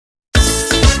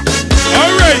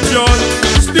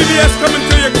tears coming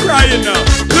to you crying now.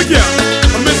 Look here,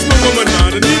 I miss my woman,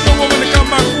 man. I need my woman to come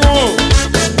back home.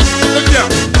 Look here,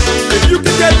 if you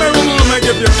can get my woman, I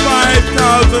give you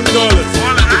 $5,000.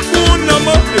 The phone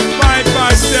number is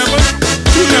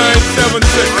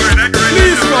 557-2976.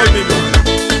 Please call me, man.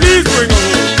 Please bring her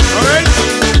home. Alright?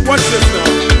 Watch this now.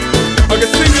 I can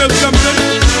sing you something,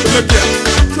 but look here,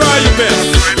 try your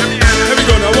best. Here we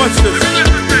go now, watch this.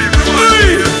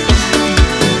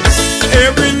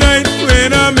 Every night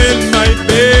when I'm in my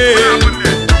bed,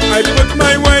 I put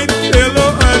my white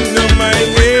pillow under my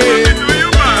head.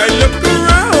 I look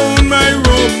around my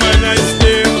room and I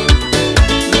stare,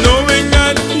 knowing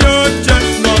that you're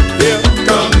just not here.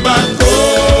 Come back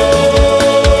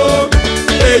home,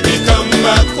 baby, come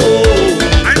back home.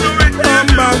 Come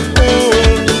back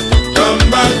home, come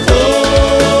back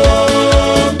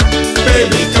home,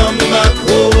 baby, come back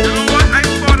home.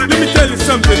 Let me tell you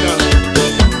something now.